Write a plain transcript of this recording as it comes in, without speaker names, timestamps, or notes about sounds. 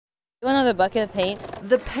You want another bucket of paint?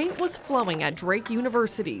 The paint was flowing at Drake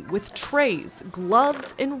University with trays,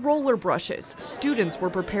 gloves, and roller brushes. Students were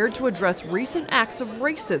prepared to address recent acts of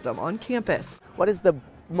racism on campus. What is the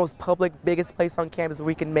most public, biggest place on campus where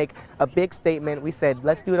we can make a big statement? We said,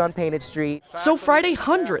 let's do it on Panted Street. So Friday,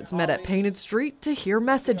 hundreds met at Panted Street to hear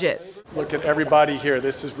messages. Look at everybody here.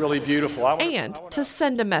 This is really beautiful. And to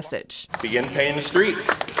send a message. Begin painting the street.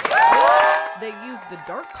 They used the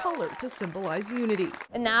dark color to symbolize unity.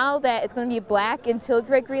 And now that it's going to be black until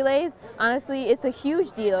Drake relays, honestly, it's a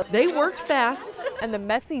huge deal. They worked fast. And the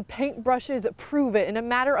messy paintbrushes prove it. In a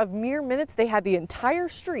matter of mere minutes, they had the entire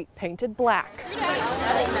street painted black.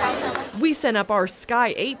 We sent up our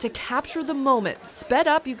Sky 8 to capture the moment. Sped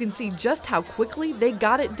up, you can see just how quickly they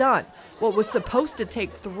got it done. What was supposed to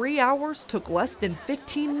take 3 hours took less than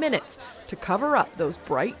 15 minutes to cover up those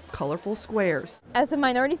bright, colorful squares. As a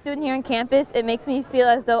minority student here on campus, it makes me feel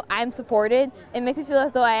as though I'm supported. It makes me feel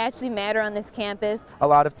as though I actually matter on this campus. A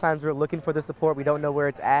lot of times we're looking for the support, we don't know where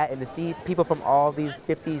it's at, and to see people from all these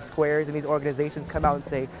 50 squares and these organizations come out and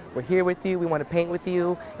say, we're here with you, we want to paint with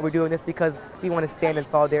you, and we're doing this because we want to stand in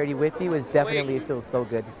solidarity with you, is definitely, it feels so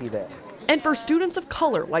good to see that. And for students of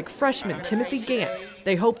color like freshman Timothy Gant,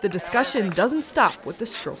 they hope the discussion doesn't stop with the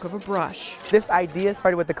stroke of a brush. This idea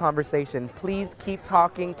started with the conversation. Please keep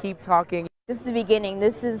talking, keep talking. This is the beginning.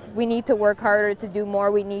 We need to work harder to do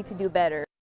more. We need to do better.